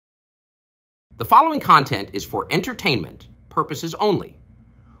The following content is for entertainment purposes only.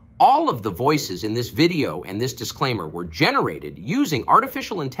 All of the voices in this video and this disclaimer were generated using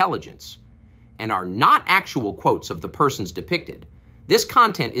artificial intelligence and are not actual quotes of the persons depicted. This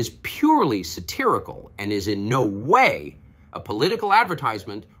content is purely satirical and is in no way a political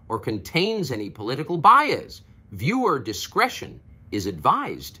advertisement or contains any political bias. Viewer discretion is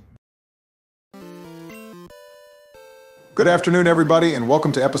advised. Good afternoon, everybody, and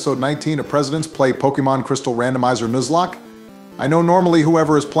welcome to episode 19 of Presidents Play Pokemon Crystal Randomizer Nuzlocke. I know normally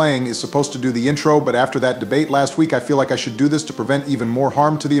whoever is playing is supposed to do the intro, but after that debate last week, I feel like I should do this to prevent even more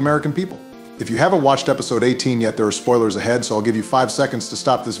harm to the American people. If you haven't watched episode 18 yet, there are spoilers ahead, so I'll give you 5 seconds to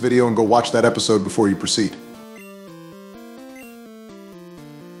stop this video and go watch that episode before you proceed.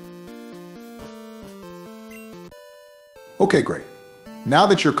 Okay, great. Now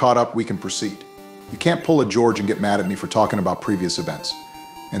that you're caught up, we can proceed. You can't pull a George and get mad at me for talking about previous events.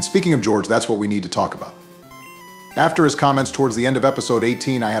 And speaking of George, that's what we need to talk about. After his comments towards the end of episode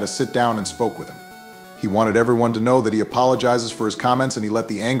 18, I had to sit down and spoke with him. He wanted everyone to know that he apologizes for his comments and he let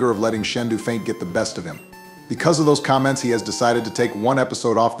the anger of letting Shendu faint get the best of him. Because of those comments, he has decided to take one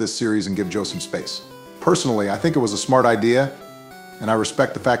episode off this series and give Joe some space. Personally, I think it was a smart idea, and I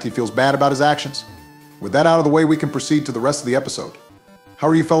respect the fact he feels bad about his actions. With that out of the way, we can proceed to the rest of the episode. How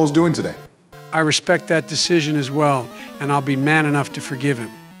are you fellows doing today? I respect that decision as well, and I'll be man enough to forgive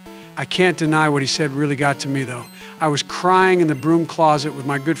him. I can't deny what he said really got to me, though. I was crying in the broom closet with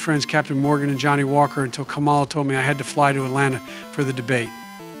my good friends Captain Morgan and Johnny Walker until Kamala told me I had to fly to Atlanta for the debate.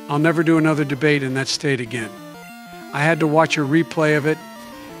 I'll never do another debate in that state again. I had to watch a replay of it,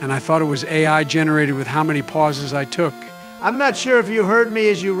 and I thought it was AI generated with how many pauses I took. I'm not sure if you heard me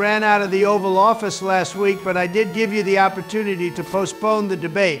as you ran out of the Oval Office last week, but I did give you the opportunity to postpone the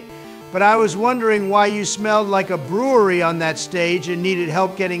debate. But I was wondering why you smelled like a brewery on that stage and needed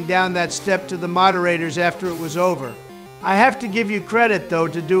help getting down that step to the moderators after it was over. I have to give you credit, though,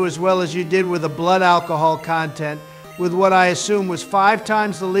 to do as well as you did with the blood alcohol content, with what I assume was 5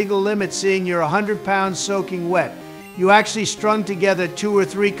 times the legal limit, seeing you're 100 pounds soaking wet. You actually strung together 2 or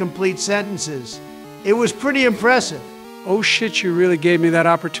 3 complete sentences. It was pretty impressive. Oh shit, you really gave me that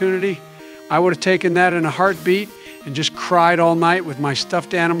opportunity? I would have taken that in a heartbeat and just cried all night with my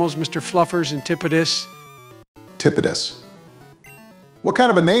stuffed animals, Mr. Fluffers and Tippidus. Tippidus. What kind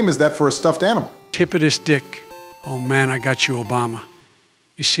of a name is that for a stuffed animal? Tippidus Dick. Oh man, I got you, Obama.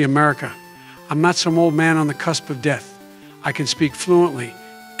 You see, America, I'm not some old man on the cusp of death. I can speak fluently,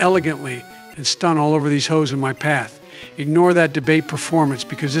 elegantly, and stun all over these hoes in my path. Ignore that debate performance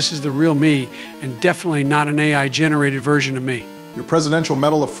because this is the real me and definitely not an AI-generated version of me. Your Presidential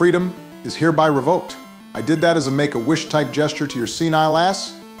Medal of Freedom is hereby revoked. I did that as a make-a-wish type gesture to your senile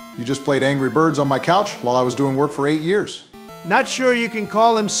ass. You just played Angry Birds on my couch while I was doing work for 8 years. Not sure you can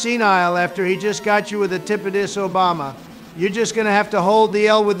call him senile after he just got you with a Tippidus Obama. You're just gonna have to hold the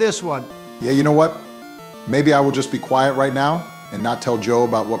L with this one. Yeah, you know what? Maybe I will just be quiet right now and not tell Joe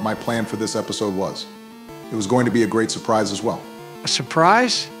about what my plan for this episode was. It was going to be a great surprise as well. A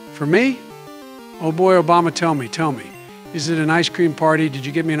surprise? For me? Oh boy, Obama, tell me. Is it an ice cream party? Did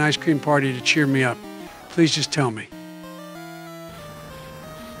you get me an ice cream party to cheer me up? Please just tell me.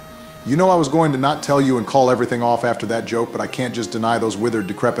 You know I was going to not tell you and call everything off after that joke, but I can't just deny those withered,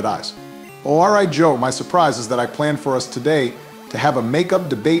 decrepit eyes. Oh, all right, Joe, my surprise is that I planned for us today to have a make-up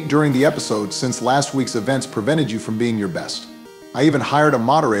debate during the episode since last week's events prevented you from being your best. I even hired a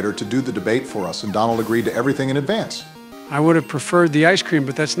moderator to do the debate for us, and Donald agreed to everything in advance. I would have preferred the ice cream,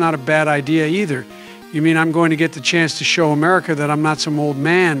 but that's not a bad idea either. You mean I'm going to get the chance to show America that I'm not some old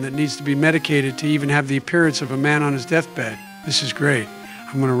man that needs to be medicated to even have the appearance of a man on his deathbed? This is great.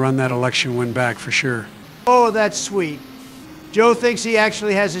 I'm going to run that election win back for sure. Oh, that's sweet. Joe thinks he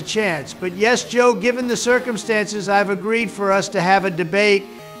actually has a chance. But yes, Joe, given the circumstances, I've agreed for us to have a debate,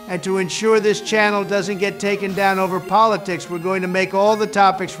 and to ensure this channel doesn't get taken down over politics, we're going to make all the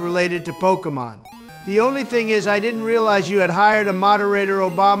topics related to Pokemon. The only thing is, I didn't realize you had hired a moderator,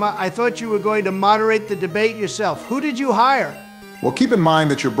 Obama. I thought you were going to moderate the debate yourself. Who did you hire? Well, keep in mind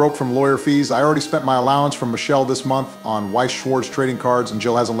that you're broke from lawyer fees. I already spent my allowance from Michelle this month on Weiss Schwartz trading cards, and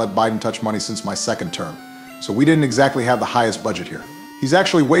Jill hasn't let Biden touch money since my 2nd term. So we didn't exactly have the highest budget here. He's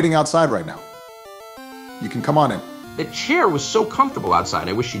actually waiting outside right now. You can come on in. The chair was so comfortable outside,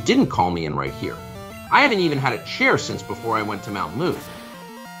 I wish you didn't call me in right here. I haven't even had a chair since before I went to Mount Moon.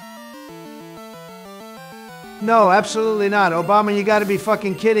 No, absolutely not. Obama, you gotta be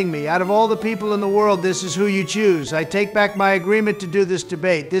fucking kidding me. Out of all the people in the world, this is who you choose. I take back my agreement to do this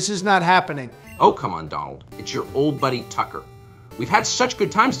debate. This is not happening. Oh, come on, Donald. It's your old buddy Tucker. We've had such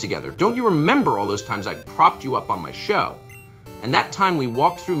good times together. Don't you remember all those times I propped you up on my show? And that time we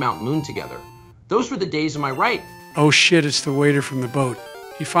walked through Mount Moon together. Those were the days, am I right? Oh shit, it's the waiter from the boat.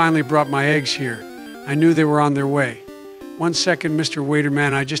 He finally brought my eggs here. I knew they were on their way. 1 second, Mr.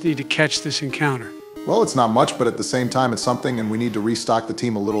 Waiterman, I just need to catch this encounter. Well, it's not much, but at the same time, it's something, and we need to restock the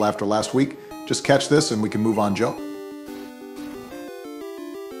team a little after last week. Just catch this, and we can move on, Joe.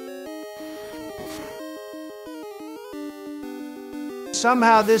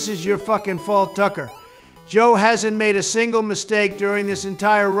 Somehow this is your fucking fault, Tucker. Joe hasn't made a single mistake during this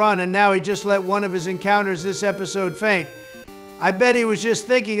entire run, and now he just let one of his encounters this episode faint. I bet he was just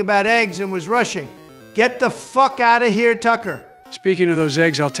thinking about eggs and was rushing. Get the fuck out of here, Tucker. Speaking of those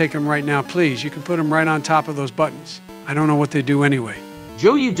eggs, I'll take them right now, please. You can put them right on top of those buttons. I don't know what they do anyway.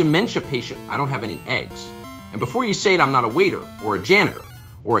 Joe, you dementia patient, I don't have any eggs. And before you say it, I'm not a waiter, or a janitor,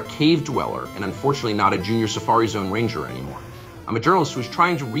 or a cave dweller, and unfortunately not a junior Safari Zone ranger anymore. I'm a journalist who's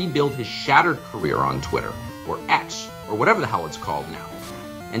trying to rebuild his shattered career on Twitter, or X, or whatever the hell it's called now.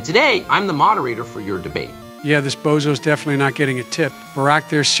 And today, I'm the moderator for your debate. Yeah, this bozo's definitely not getting a tip. Barack,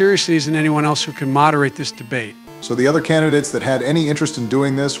 there seriously isn't anyone else who can moderate this debate. So the other candidates that had any interest in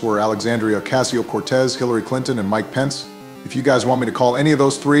doing this were Alexandria Ocasio-Cortez, Hillary Clinton, and Mike Pence. If you guys want me to call any of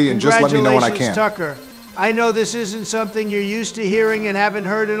those three, and just let me know when I can. Tucker. I know this isn't something you're used to hearing and haven't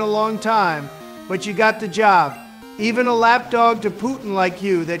heard in a long time, but you got the job. Even a lapdog to Putin like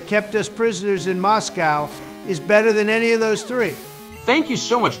you that kept us prisoners in Moscow is better than any of those three. Thank you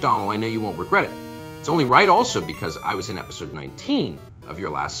so much, Donald. I know you won't regret it. It's only right also because I was in episode 19 of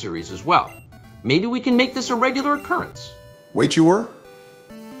your last series as well. Maybe we can make this a regular occurrence. Wait, you were?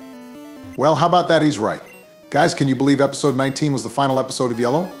 Well, how about that? He's right. Guys, can you believe episode 19 was the final episode of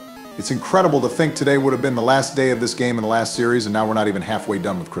Yellow? It's incredible to think today would have been the last day of this game in the last series, and now we're not even halfway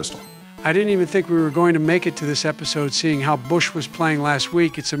done with Crystal. I didn't even think we were going to make it to this episode, seeing how Bush was playing last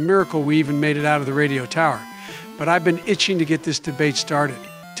week. It's a miracle we even made it out of the radio tower. But I've been itching to get this debate started.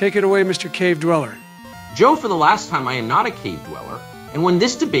 Take it away, Mr. Cave Dweller. Joe, for the last time, I am not a cave dweller, and when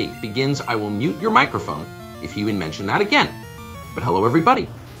this debate begins, I will mute your microphone if you even mention that again. But hello, everybody,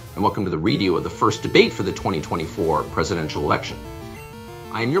 and welcome to the redo of the first debate for the 2024 presidential election.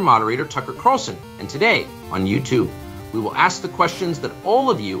 I am your moderator, Tucker Carlson, and today, on YouTube, we will ask the questions that all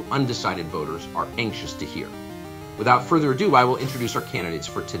of you undecided voters are anxious to hear. Without further ado, I will introduce our candidates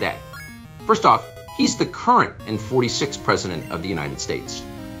for today. First off, he's the current and 46th President of the United States,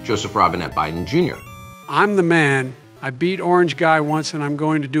 Joseph Robinette Biden Jr. I'm the man. I beat Orange Guy once and I'm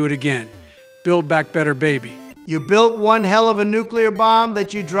going to do it again. Build back better, baby. You built one hell of a nuclear bomb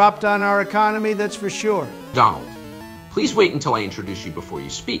that you dropped on our economy, that's for sure. Donald, please wait until I introduce you before you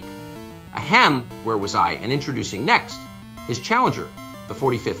speak. Ahem, where was I? And introducing next, his challenger, the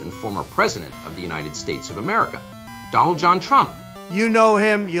 45th and former President of the United States of America, Donald John Trump. You know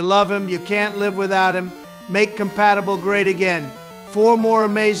him, you love him, you can't live without him. Make compatible great again. 4 more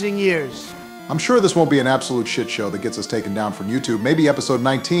amazing years. I'm sure this won't be an absolute shit show that gets us taken down from YouTube. Maybe episode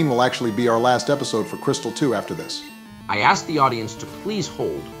 19 will actually be our last episode for Crystal 2 after this. I ask the audience to please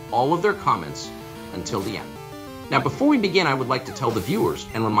hold all of their comments until the end. Now, before we begin, I would like to tell the viewers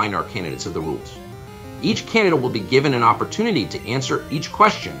and remind our candidates of the rules. Each candidate will be given an opportunity to answer each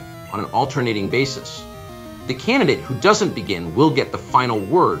question on an alternating basis. The candidate who doesn't begin will get the final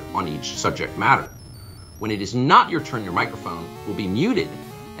word on each subject matter. When it is not your turn, your microphone will be muted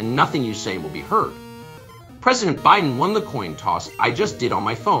and nothing you say will be heard. President Biden won the coin toss I just did on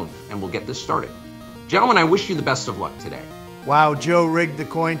my phone, and we'll get this started. Gentlemen, I wish you the best of luck today. Wow, Joe rigged the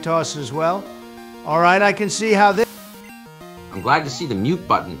coin toss as well? All right, I can see how this... I'm glad to see the mute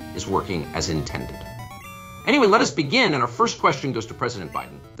button is working as intended. Anyway, let us begin, and our first question goes to President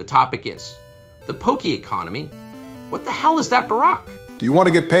Biden. The topic is, the pokey economy. What the hell is that, Barack? Do you want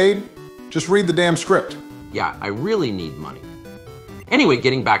to get paid? Just read the damn script. Yeah, I really need money. Anyway,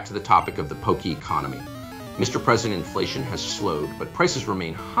 getting back to the topic of the pokey economy. Mr. President, inflation has slowed, but prices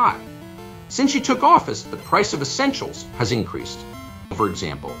remain high. Since you took office, the price of essentials has increased. For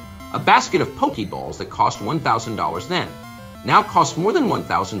example, a basket of Pokeballs that cost $1,000 then now costs more than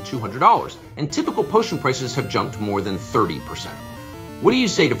 $1,200, and typical potion prices have jumped more than 30%. What do you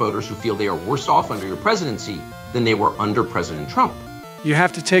say to voters who feel they are worse off under your presidency than they were under President Trump? You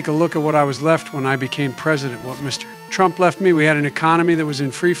have to take a look at what I was left when I became president. What Mr. Trump left me, we had an economy that was in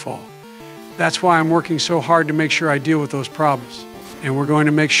free fall. That's why I'm working so hard to make sure I deal with those problems. And we're going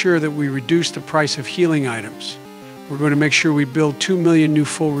to make sure that we reduce the price of healing items. We're going to make sure we build 2 million new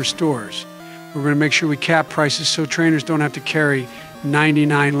full restores. We're going to make sure we cap prices so trainers don't have to carry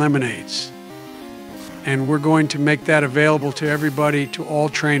 99 lemonades. And we're going to make that available to everybody, to all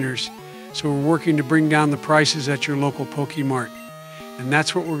trainers. So we're working to bring down the prices at your local Pokemart. And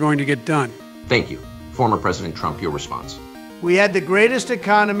that's what we're going to get done. Thank you. Former President Trump, your response. We had the greatest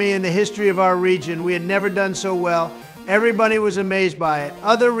economy in the history of our region. We had never done so well. Everybody was amazed by it.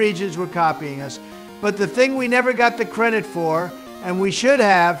 Other regions were copying us. But the thing we never got the credit for, and we should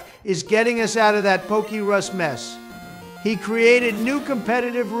have, is getting us out of that Pokey Russ mess. He created new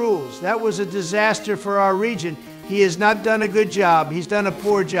competitive rules. That was a disaster for our region. He has not done a good job. He's done a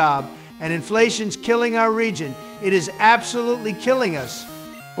poor job. And inflation's killing our region. It is absolutely killing us.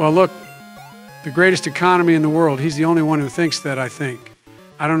 Well, look, the greatest economy in the world, he's the only one who thinks that, I think.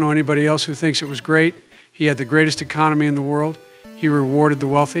 I don't know anybody else who thinks it was great. He had the greatest economy in the world. He rewarded the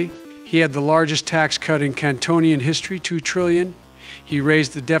wealthy. He had the largest tax cut in Cantonian history, $2 trillion. He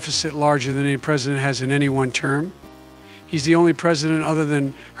raised the deficit larger than any president has in any one term. He's the only president other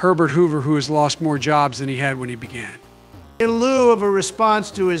than Herbert Hoover who has lost more jobs than he had when he began. In lieu of a response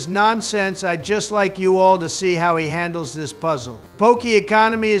to his nonsense, I'd just like you all to see how he handles this puzzle. Pokey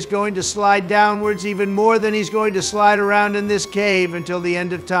economy is going to slide downwards even more than he's going to slide around in this cave until the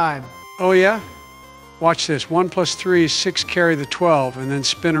end of time. Oh yeah? Watch this. 1 + 3 is 6, carry the 12, and then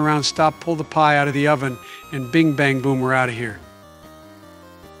spin around, stop, pull the pie out of the oven, and bing, bang, boom, we're out of here.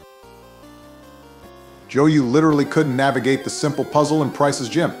 Joe, you literally couldn't navigate the simple puzzle in Price's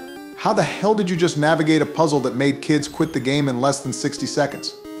Gym. How the hell did you just navigate a puzzle that made kids quit the game in less than 60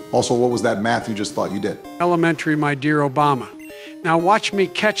 seconds? Also, what was that math you just thought you did? Elementary, my dear Obama. Now watch me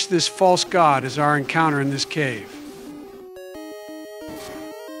catch this false god as our encounter in this cave.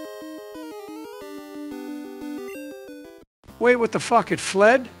 Wait, what the fuck? It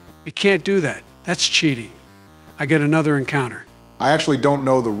fled? It can't do that. That's cheating. I get another encounter. I actually don't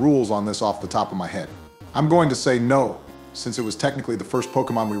know the rules on this off the top of my head. I'm going to say no, since it was technically the first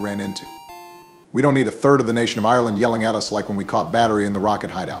Pokemon we ran into. We don't need a third of the nation of Ireland yelling at us like when we caught Battery in the rocket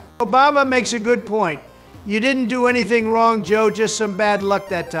hideout. Obama makes a good point. You didn't do anything wrong, Joe, just some bad luck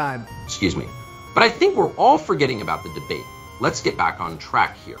that time. Excuse me. But I think we're all forgetting about the debate. Let's get back on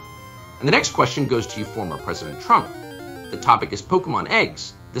track here. And the next question goes to you, former President Trump. The topic is Pokemon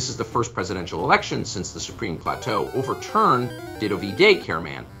eggs. This is the first presidential election since the Supreme Plateau overturned Ditto v. Daycare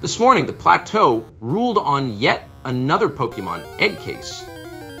Man. This morning, the Plateau ruled on yet another Pokemon egg case,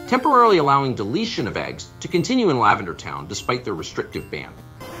 temporarily allowing deletion of eggs to continue in Lavender Town despite their restrictive ban.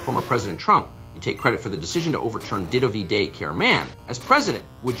 Former President Trump, you take credit for the decision to overturn Ditto v. Daycare Man. As president,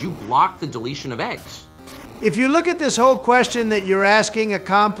 would you block the deletion of eggs? If you look at this whole question that you're asking, a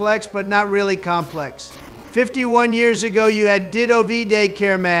complex but not really complex. 51 years ago, you had Ditto v.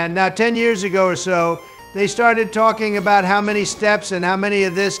 Daycare Man. Now, 10 years ago or so, they started talking about how many steps and how many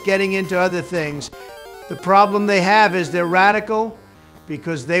of this getting into other things. The problem they have is they're radical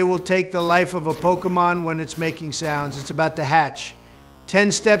because they will take the life of a Pokemon when it's making sounds. It's about to hatch.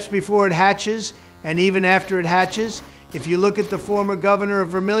 10 steps before it hatches, and even after it hatches, if you look at the former governor of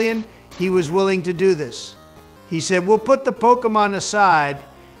Vermilion, he was willing to do this. He said, we'll put the Pokemon aside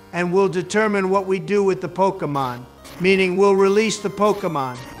and we'll determine what we do with the Pokemon, meaning we'll release the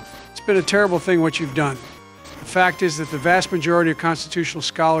Pokemon. It's been a terrible thing what you've done. The fact is that the vast majority of constitutional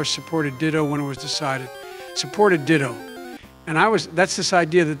scholars supported Ditto when it was decided. Supported Ditto. And that's this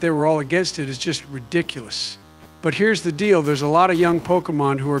idea that they were all against it is just ridiculous. But here's the deal, there's a lot of young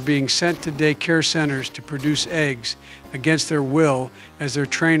Pokemon who are being sent to daycare centers to produce eggs against their will as their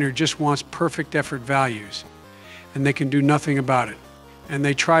trainer just wants perfect effort values. And they can do nothing about it. And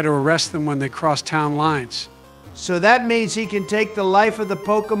they try to arrest them when they cross town lines. So that means he can take the life of the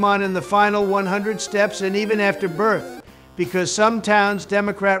Pokemon in the final 100 steps and even after birth, because some towns,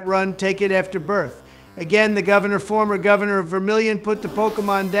 Democrat-run, take it after birth. Again, the former governor of Vermilion put the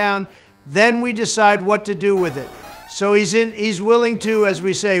Pokemon down, then we decide what to do with it. So he's willing to, as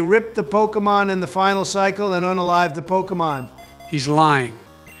we say, rip the Pokemon in the final cycle and unalive the Pokemon. He's lying.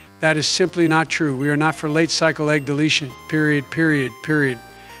 That is simply not true. We are not for late cycle egg deletion, period, period, period.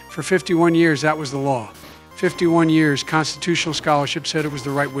 For 51 years, that was the law. 51 years, constitutional scholarship said it was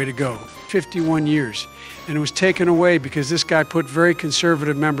the right way to go. 51 years. And it was taken away because this guy put very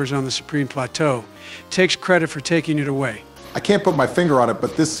conservative members on the Supreme Plateau. Takes credit for taking it away. I can't put my finger on it,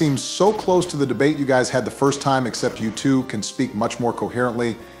 but this seems so close to the debate you guys had the first time, except you two can speak much more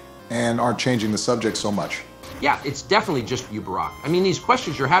coherently and aren't changing the subject so much. Yeah, it's definitely just you, Barack. I mean, these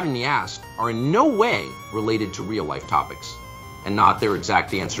questions you're having me ask are in no way related to real-life topics, and not their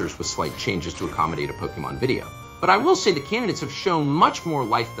exact answers with slight changes to accommodate a Pokemon video. But I will say the candidates have shown much more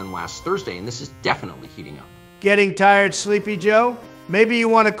life than last Thursday, and this is definitely heating up. Getting tired, Sleepy Joe? Maybe you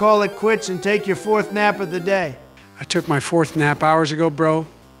want to call it quits and take your 4th nap of the day. I took my 4th nap hours ago, bro.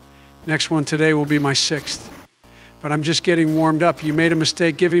 Next one today will be my 6th. But I'm just getting warmed up. You made a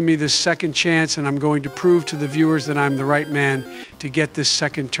mistake giving me this second chance, and I'm going to prove to the viewers that I'm the right man to get this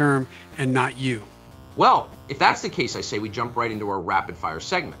second term and not you. Well, if that's the case, I say we jump right into our rapid fire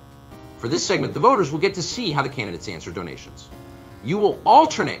segment. For this segment, the voters will get to see how the candidates answer donations. You will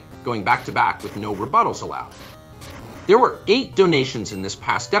alternate going back to back with no rebuttals allowed. There were 8 donations in this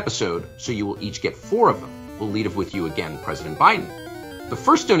past episode, so you will each get 4 of them. We'll lead off with you again, President Biden. The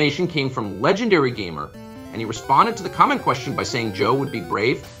first donation came from Legendary Gamer, and he responded to the comment question by saying Joe would be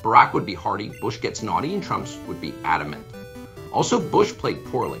brave, Barack would be hearty, Bush gets naughty, and Trump would be adamant. Also, Bush played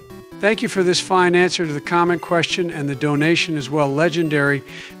poorly. Thank you for this fine answer to the comment question and the donation as well. Legendary.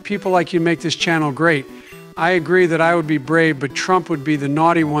 People like you make this channel great. I agree that I would be brave, but Trump would be the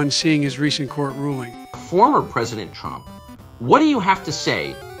naughty one seeing his recent court ruling. Former President Trump, what do you have to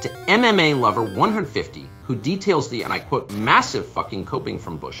say to MMA lover 150 who details the, and I quote, massive fucking coping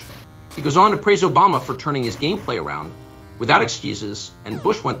from Bush? He goes on to praise Obama for turning his gameplay around without excuses, and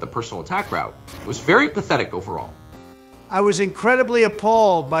Bush went the personal attack route. It was very pathetic overall. I was incredibly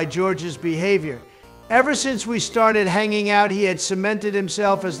appalled by George's behavior. Ever since we started hanging out, he had cemented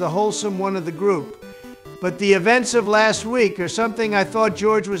himself as the wholesome one of the group. But the events of last week are something I thought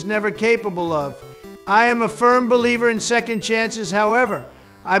George was never capable of. I am a firm believer in second chances, however.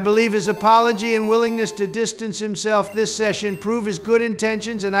 I believe his apology and willingness to distance himself this session prove his good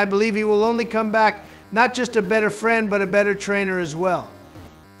intentions, and I believe he will only come back not just a better friend, but a better trainer as well.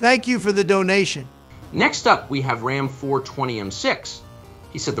 Thank you for the donation. Next up, we have Ram 420M6.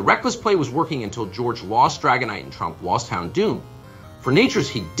 He said the reckless play was working until George lost Dragonite and Trump lost Hound Doom. For natures,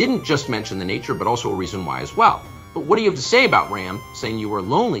 he didn't just mention the nature, but also a reason why as well. But what do you have to say about Ram saying you were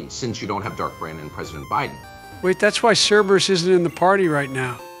lonely since you don't have Dark Brandon and President Biden? Wait, that's why Cerberus isn't in the party right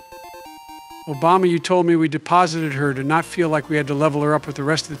now. Obama, you told me we deposited her to not feel like we had to level her up with the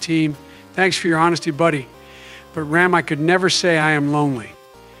rest of the team. Thanks for your honesty, buddy. But Ram, I could never say I am lonely.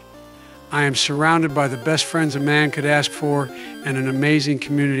 I am surrounded by the best friends a man could ask for and an amazing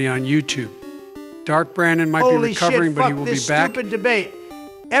community on YouTube. Dark Brandon might be recovering, but he will be back. Stupid debate.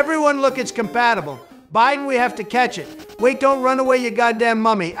 Everyone look, it's compatible. Biden, we have to catch it. Wait, don't run away, you goddamn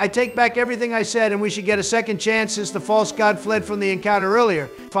mummy. I take back everything I said, and we should get a second chance since the false god fled from the encounter earlier.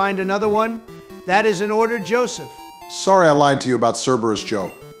 Find another one? That is in order, Joseph. Sorry I lied to you about Cerberus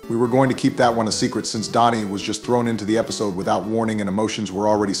Joe. We were going to keep that one a secret since Donnie was just thrown into the episode without warning and emotions were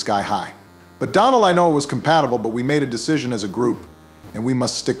already sky high. But Donald, I know it was compatible, but we made a decision as a group, and we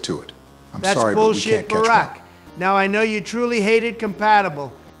must stick to it. I'm sorry, but we can't catch Barack. one. Now I know you truly hated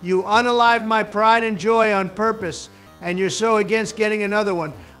compatible. You unalived my pride and joy on purpose, and you're so against getting another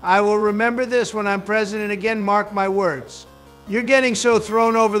one. I will remember this when I'm president again, mark my words. You're getting so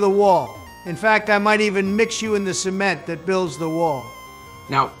thrown over the wall. In fact, I might even mix you in the cement that builds the wall.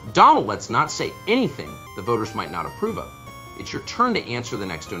 Now, Donald, let's not say anything the voters might not approve of. It's your turn to answer the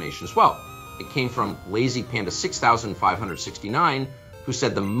next donation as well. It came from Lazy Panda 6569, who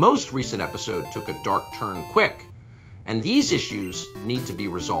said the most recent episode took a dark turn quick, and these issues need to be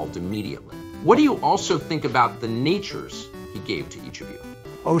resolved immediately. What do you also think about the natures he gave to each of you?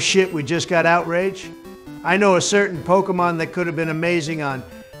 Oh shit, we just got outrage? I know a certain Pokemon that could have been amazing on.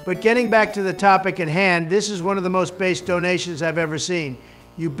 But getting back to the topic at hand, this is one of the most base donations I've ever seen.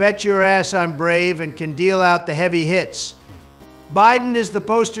 You bet your ass I'm brave and can deal out the heavy hits. Biden is the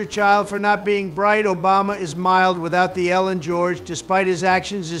poster child for not being bright. Obama is mild without the L and George. Despite his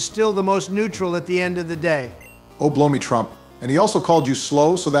actions, is still the most neutral at the end of the day. Oh, blow me, Trump. And he also called you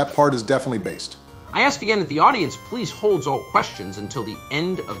slow, so that part is definitely based. I ask again that the audience please holds all questions until the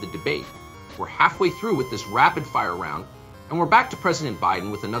end of the debate. We're halfway through with this rapid fire round, and we're back to President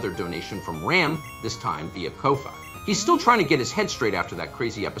Biden with another donation from Ram, this time via Ko-Fi. He's still trying to get his head straight after that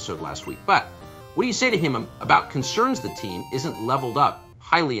crazy episode last week, but what do you say to him about concerns the team isn't leveled up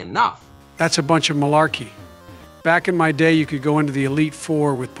highly enough? That's a bunch of malarkey. Back in my day, you could go into the Elite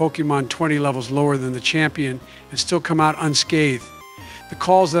Four with Pokemon 20 levels lower than the champion and still come out unscathed. The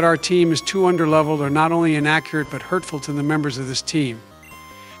calls that our team is too underleveled are not only inaccurate, but hurtful to the members of this team.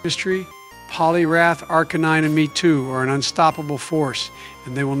 Mystery, Poliwrath, Arcanine, and me too are an unstoppable force,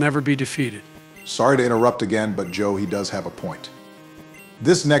 and they will never be defeated. Sorry to interrupt again, but Joe, he does have a point.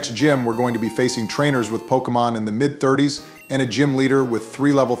 This next gym, we're going to be facing trainers with Pokemon in the mid-30s and a gym leader with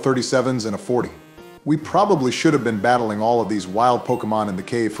 3 level 37s and a 40. We probably should have been battling all of these wild Pokemon in the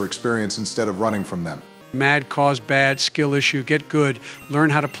cave for experience instead of running from them. Mad cause bad, skill issue, get good, learn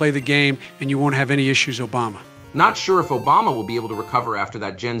how to play the game, and you won't have any issues, Obama. Not sure if Obama will be able to recover after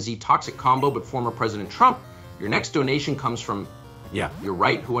that Gen Z toxic combo, but former President Trump, your next donation comes from, yeah, you're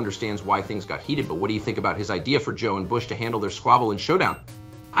right, who understands why things got heated, but what do you think about his idea for Joe and Bush to handle their squabble and showdown?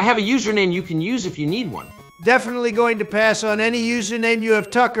 I have a username you can use if you need one. Definitely going to pass on any username you have,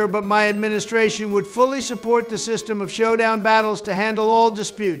 Tucker, but my administration would fully support the system of showdown battles to handle all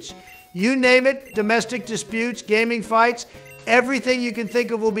disputes. You name it, domestic disputes, gaming fights, everything you can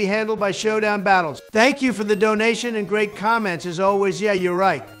think of will be handled by Showdown Battles. Thank you for the donation and great comments. As always, yeah, you're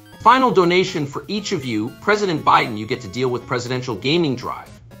right. Final donation for each of you. President Biden, you get to deal with Presidential Gaming Drive.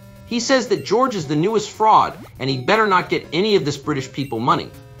 He says that George is the newest fraud and he better not get any of this British people money.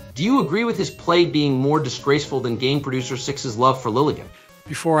 Do you agree with his play being more disgraceful than game producer Six's love for Lilligan?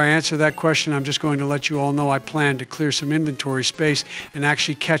 Before I answer that question, I'm just going to let you all know I plan to clear some inventory space and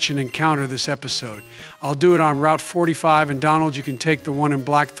actually catch an encounter this episode. I'll do it on Route 45, and Donald, you can take the one in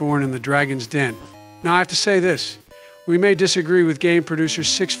Blackthorn and the Dragon's Den. Now, I have to say this. We may disagree with game producer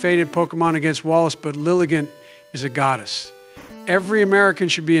Six faded Pokemon against Wallace, but Lilligan is a goddess. Every American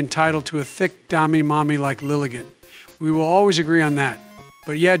should be entitled to a thick dummy mommy like Lilligan. We will always agree on that.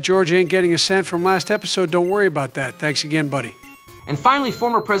 But yeah, George ain't getting a cent from last episode. Don't worry about that. Thanks again, buddy. And finally,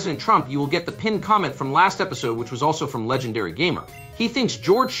 former President Trump, you will get the pinned comment from last episode, which was also from Legendary Gamer. He thinks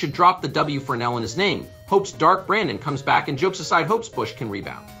George should drop the W for an L in his name, hopes Dark Brandon comes back, and jokes aside, hopes Bush can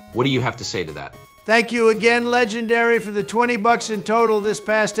rebound. What do you have to say to that? Thank you again, Legendary, for the $20 in total this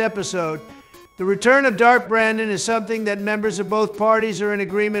past episode. The return of Dark Brandon is something that members of both parties are in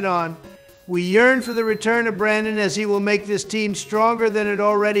agreement on. We yearn for the return of Brandon as he will make this team stronger than it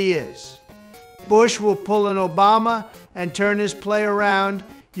already is. Bush will pull an Obama and turn his play around.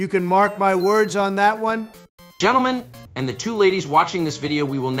 You can mark my words on that one. Gentlemen, and the two ladies watching this video,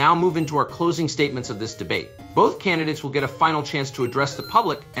 we will now move into our closing statements of this debate. Both candidates will get a final chance to address the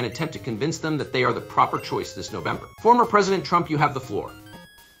public and attempt to convince them that they are the proper choice this November. Former President Trump, you have the floor.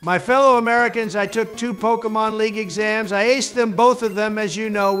 My fellow Americans, I took 2 Pokemon League exams. I aced them, both of them, as you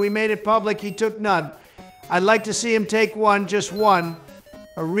know. We made it public. He took none. I'd like to see him take one, just one.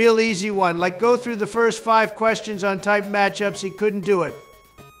 A real easy one. Like go through the first 5 questions on type matchups. He couldn't do it.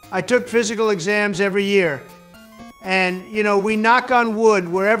 I took physical exams every year. And, you know, we knock on wood,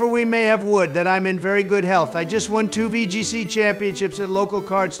 wherever we may have wood, that I'm in very good health. I just won 2 VGC championships at local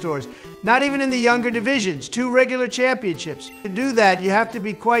card stores. Not even in the younger divisions, 2 regular championships. To do that, you have to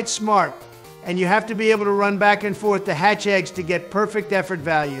be quite smart. And you have to be able to run back and forth to hatch eggs to get perfect effort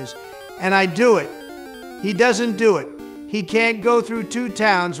values. And I do it. He doesn't do it. He can't go through 2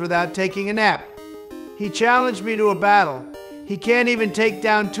 towns without taking a nap. He challenged me to a battle. He can't even take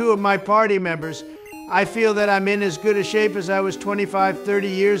down 2 of my party members. I feel that I'm in as good a shape as I was 25, 30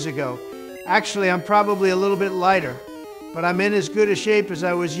 years ago. Actually, I'm probably a little bit lighter, but I'm in as good a shape as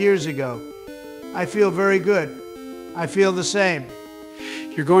I was years ago. I feel very good. I feel the same.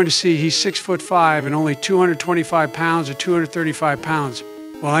 You're going to see he's 6'5" and only 225 pounds or 235 pounds.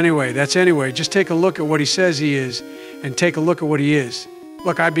 Well, anyway, that's anyway. Just take a look at what he says he is and take a look at what he is.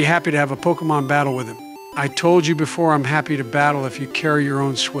 Look, I'd be happy to have a Pokemon battle with him. I told you before I'm happy to battle if you carry your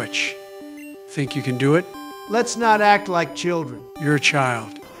own Switch. Think you can do it? Let's not act like children. You're a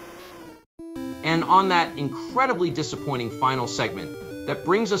child. And on that incredibly disappointing final segment, that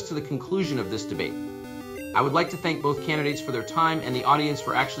brings us to the conclusion of this debate. I would like to thank both candidates for their time and the audience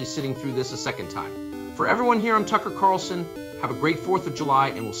for actually sitting through this a second time. For everyone here, I'm Tucker Carlson. Have a great 4th of July,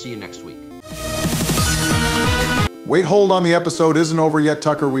 and we'll see you next week. Wait, hold on, the episode isn't over yet,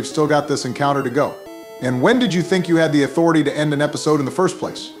 Tucker. We've still got this encounter to go. And when did you think you had the authority to end an episode in the first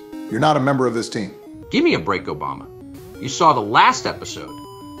place? You're not a member of this team. Give me a break, Obama. You saw the last episode.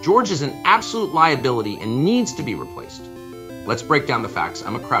 George is an absolute liability and needs to be replaced. Let's break down the facts.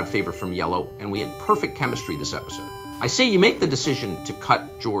 I'm a crowd favorite from Yellow, and we had perfect chemistry this episode. I say you make the decision to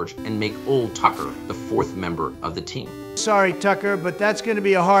cut George and make old Tucker the 4th member of the team. Sorry, Tucker, but that's going to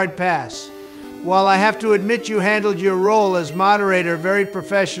be a hard pass. While I have to admit you handled your role as moderator very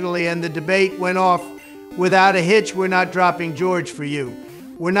professionally and the debate went off without a hitch, we're not dropping George for you.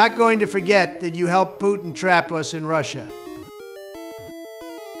 We're not going to forget that you helped Putin trap us in Russia.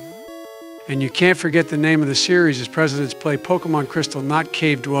 And you can't forget the name of the series as presidents play Pokemon Crystal, not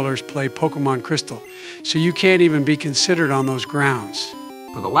cave dwellers play Pokemon Crystal. So you can't even be considered on those grounds.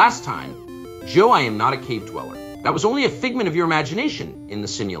 For the last time, Joe, I am not a cave dweller. That was only a figment of your imagination in the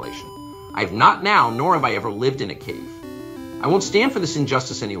simulation. I have not now, nor have I ever lived in a cave. I won't stand for this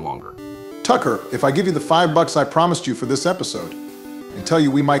injustice any longer. Tucker, if I give you the $5 I promised you for this episode, and tell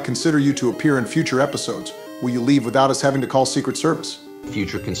you we might consider you to appear in future episodes, will you leave without us having to call Secret Service?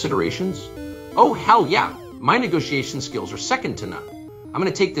 Future considerations? Oh, hell yeah. My negotiation skills are second to none. I'm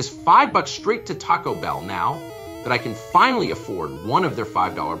going to take this $5 straight to Taco Bell now that I can finally afford one of their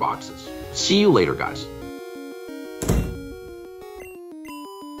 $5 boxes. See you later, guys.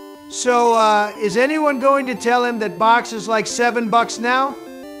 So, is anyone going to tell him that box is like $7 now?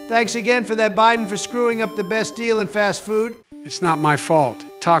 Thanks again for that, Biden, for screwing up the best deal in fast food. It's not my fault.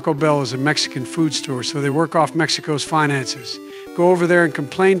 Taco Bell is a Mexican food store, so they work off Mexico's finances. Go over there and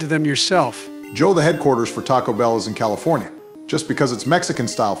complain to them yourself. Joe, the headquarters for Taco Bell is in California. Just because it's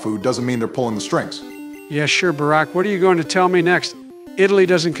Mexican-style food doesn't mean they're pulling the strings. Yeah, sure, Barack. What are you going to tell me next? Italy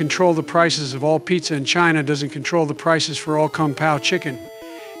doesn't control the prices of all pizza, and China doesn't control the prices for all Kung Pao chicken.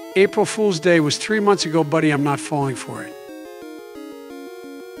 April Fool's Day was 3 months ago, buddy. I'm not falling for it.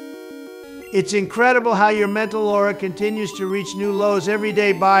 It's incredible how your mental aura continues to reach new lows every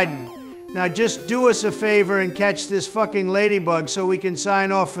day, Biden. Now just do us a favor and catch this fucking ladybug so we can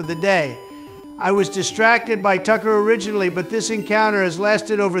sign off for the day. I was distracted by Tucker originally, but this encounter has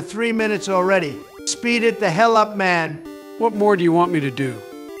lasted over 3 minutes already. Speed it the hell up, man. What more do you want me to do?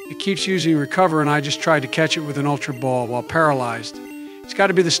 It keeps using recover, and I just tried to catch it with an ultra ball while paralyzed. It's got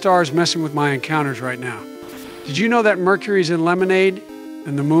to be the stars messing with my encounters right now. Did you know that Mercury's in lemonade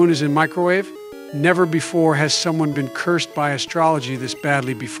and the moon is in microwave? Never before has someone been cursed by astrology this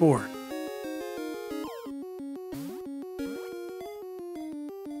badly before.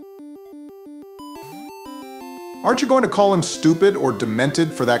 Aren't you going to call him stupid or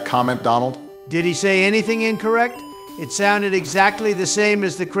demented for that comment, Donald? Did he say anything incorrect? It sounded exactly the same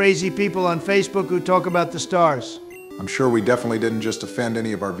as the crazy people on Facebook who talk about the stars. I'm sure we definitely didn't just offend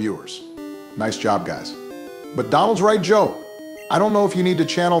any of our viewers. Nice job, guys. But Donald's right, Joe. I don't know if you need to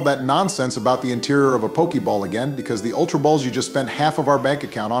channel that nonsense about the interior of a Pokeball again, because the Ultra Balls you just spent half of our bank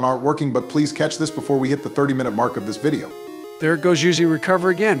account on aren't working, but please catch this before we hit the 30-minute mark of this video. There it goes using recover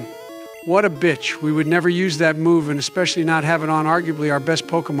again. What a bitch. We would never use that move, and especially not have it on arguably our best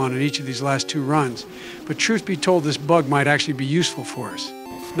Pokemon in each of these last 2 runs. But truth be told, this bug might actually be useful for us.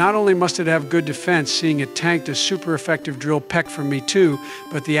 Not only must it have good defense, seeing it tanked a super effective drill peck from me too,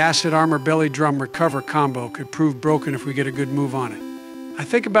 but the acid armor belly drum recover combo could prove broken if we get a good move on it. I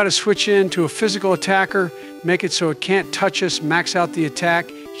think about a switch in to a physical attacker, make it so it can't touch us, max out the attack,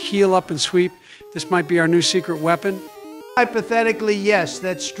 heal up and sweep. This might be our new secret weapon. Hypothetically, yes,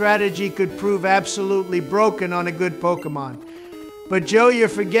 that strategy could prove absolutely broken on a good Pokemon. But Joe, you're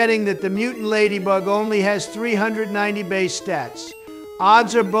forgetting that the Mutant Ladybug only has 390 base stats.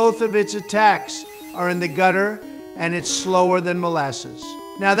 Odds are both of its attacks are in the gutter, and it's slower than molasses.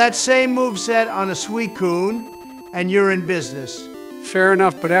 Now that same moveset on a Suicune, and you're in business. Fair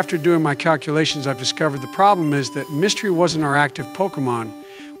enough, but after doing my calculations, I've discovered the problem is that Mystery wasn't our active Pokemon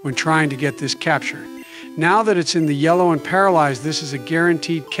when trying to get this captured. Now that it's in the yellow and paralyzed, this is a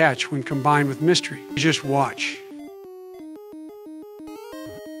guaranteed catch when combined with Mystery. Just watch.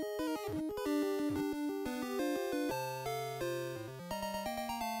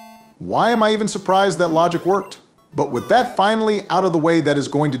 Why am I even surprised that logic worked? But with that finally out of the way, that is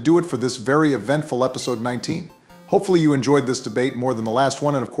going to do it for this very eventful episode 19. Hopefully you enjoyed this debate more than the last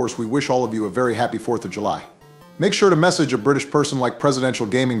one, and of course we wish all of you a very happy 4th of July. Make sure to message a British person like Presidential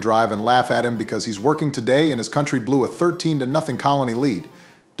Gaming Drive and laugh at him because he's working today and his country blew a 13-0 colony lead.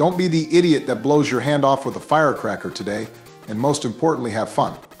 Don't be the idiot that blows your hand off with a firecracker today, and most importantly, have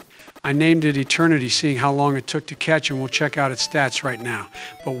fun. I named it Eternity, seeing how long it took to catch, and we'll check out its stats right now.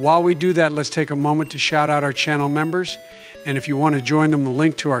 But while we do that, let's take a moment to shout out our channel members. And if you want to join them, the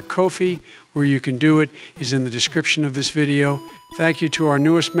link to our Ko-fi, where you can do it, is in the description of this video. Thank you to our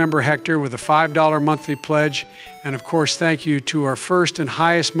newest member, Hector, with a $5 monthly pledge. And of course, thank you to our first and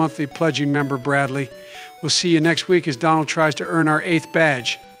highest monthly pledging member, Bradley. We'll see you next week as Donald tries to earn our 8th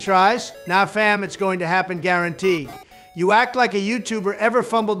badge. Tries? Nah, fam, it's going to happen guaranteed. You act like a YouTuber ever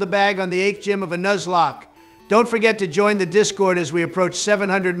fumbled the bag on the 8th gym of a Nuzlocke. Don't forget to join the Discord as we approach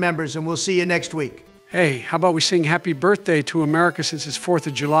 700 members, and we'll see you next week. Hey, how about we sing happy birthday to America since it's 4th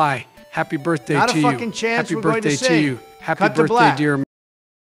of July? Happy birthday Not to a you. fucking chance Happy we're going to birthday sing. you. Happy Cut to birthday, black. dear America.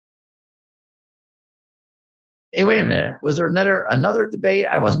 Hey, wait a minute. Was there another debate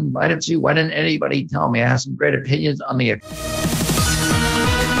I wasn't invited to? Why didn't anybody tell me? I have some great opinions on the